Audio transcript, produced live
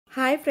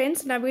Hi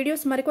friends, na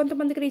videos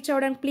marikontamandiki reach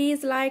avvadaniki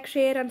please like,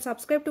 share and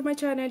subscribe to my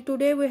channel.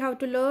 Today we have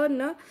to learn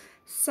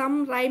some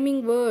rhyming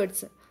words.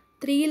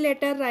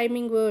 3-letter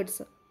rhyming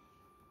words.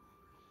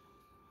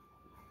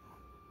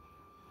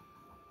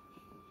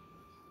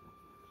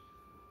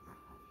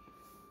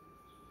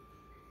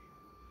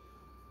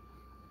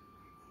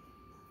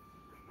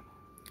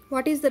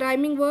 What is the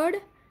rhyming word?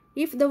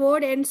 If the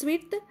word ends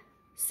with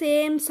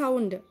same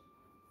sound.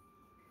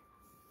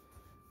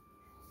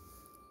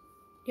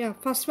 Yeah,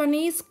 first one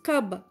is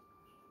cub.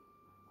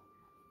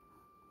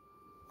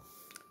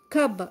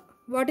 Cub.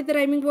 What is the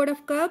rhyming word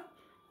of cub?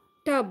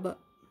 Tub.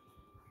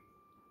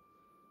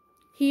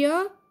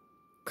 Here,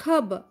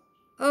 cub,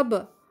 ub,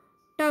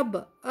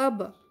 tub,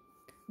 ub.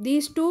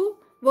 These two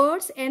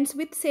words ends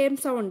with same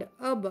sound,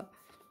 ub.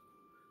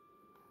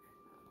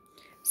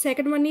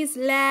 Second one is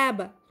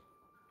lab.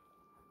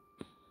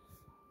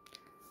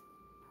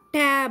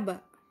 Tab.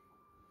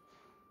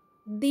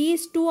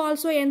 These two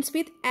also ends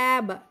with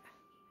ab.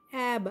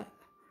 Ab.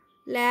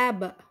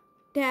 Lab.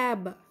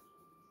 Tab.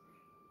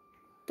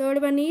 Third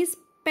one is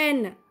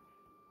pen.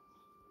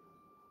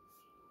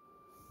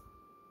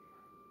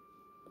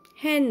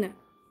 Hen.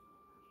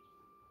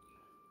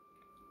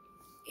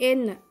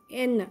 N.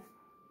 N.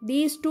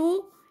 These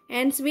two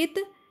ends with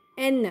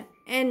N.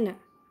 N.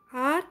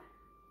 Or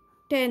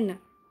 10.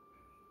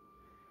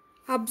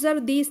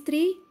 Observe these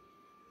three.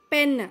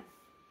 Pen.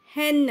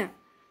 Hen.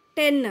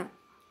 10.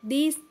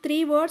 These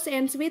three words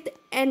ends with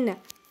N.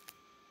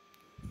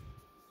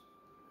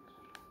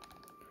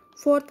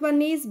 Fourth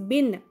one is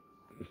bin.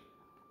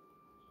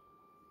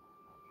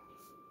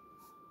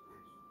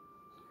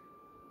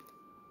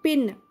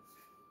 Pin.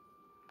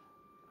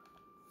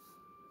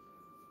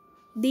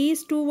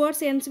 These two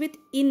words ends with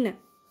in.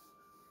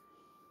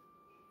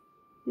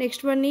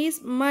 Next one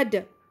is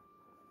mud.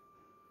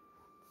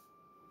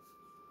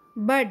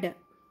 Bud.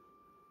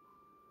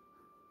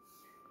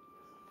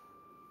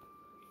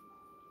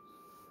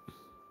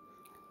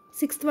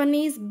 Sixth one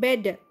is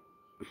bed.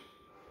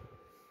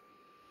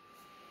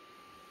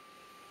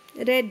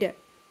 Red.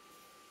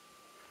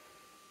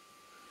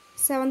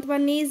 Seventh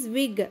one is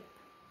wig.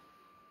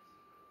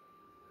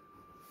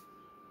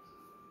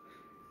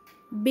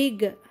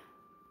 Big.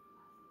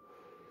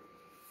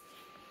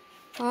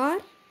 Or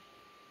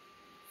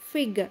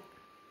fig.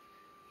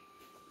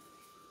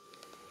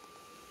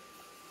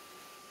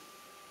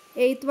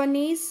 Eighth one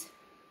is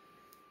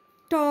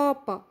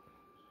top.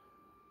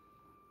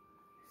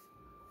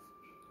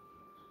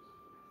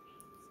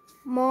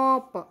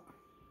 Mop.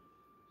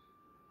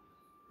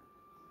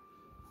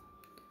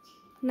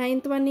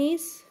 Ninth one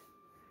is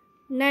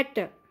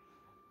net.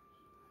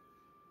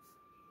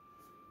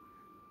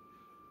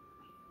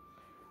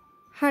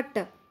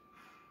 Hut.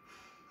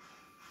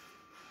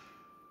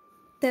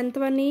 10th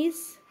one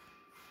is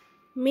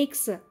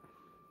mix.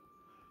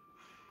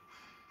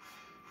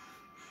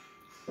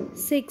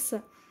 6.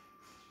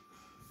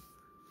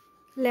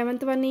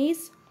 11th one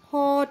is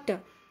hot.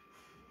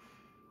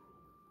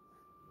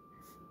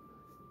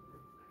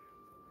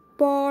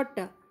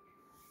 Pot.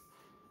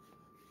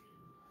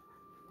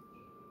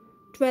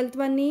 12th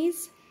one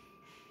is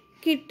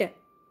kit.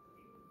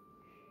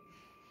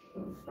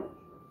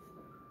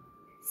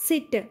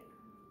 Sit.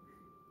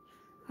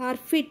 Or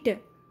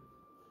fit.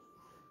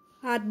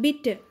 Or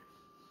bit.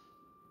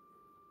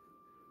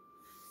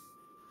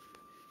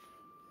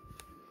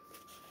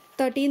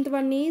 13th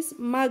one is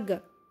mug.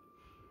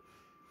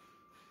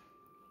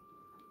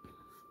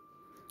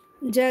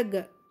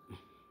 Jug.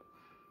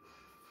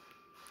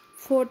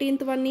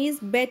 14th one is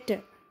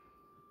bet.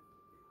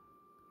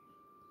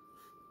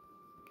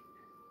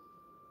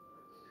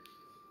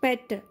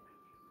 Pet.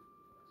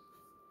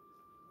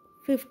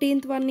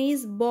 15th one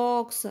is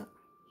box.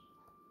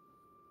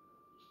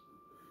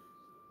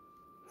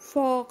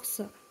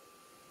 Fox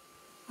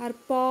or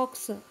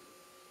pox.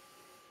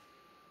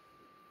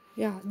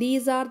 Yeah,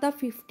 these are the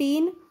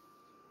 15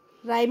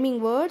 rhyming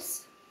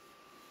words.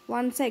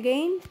 Once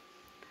again,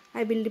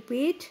 I will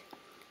repeat.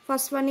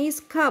 First one is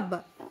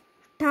cub,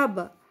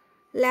 tub,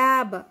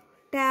 lab,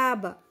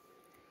 tab,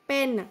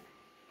 pen,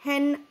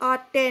 hen or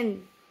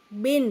 10,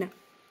 bin,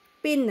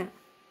 pin,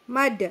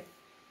 mud,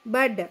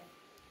 bud,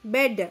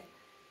 bed,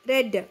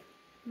 red,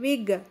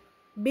 wig,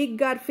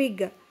 big or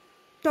fig,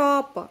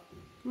 top,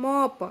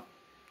 mop,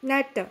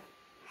 nut,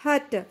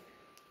 hut,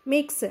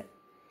 mix,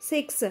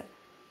 6,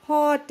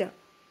 hot,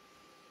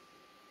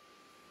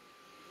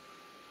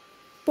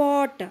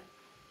 pot,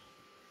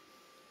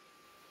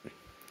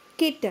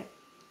 kit,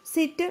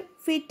 sit,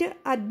 fit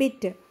or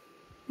bit,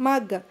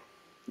 mug,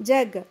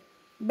 jug,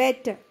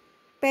 bet,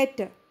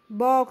 pet,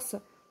 box,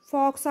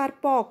 fox or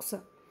pox.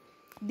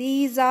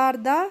 These are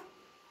the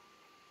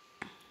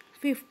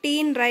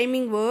 15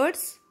 rhyming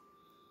words.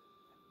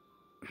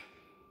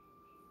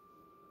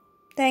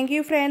 Thank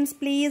you friends.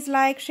 Please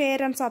like, share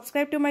and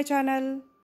subscribe to my channel.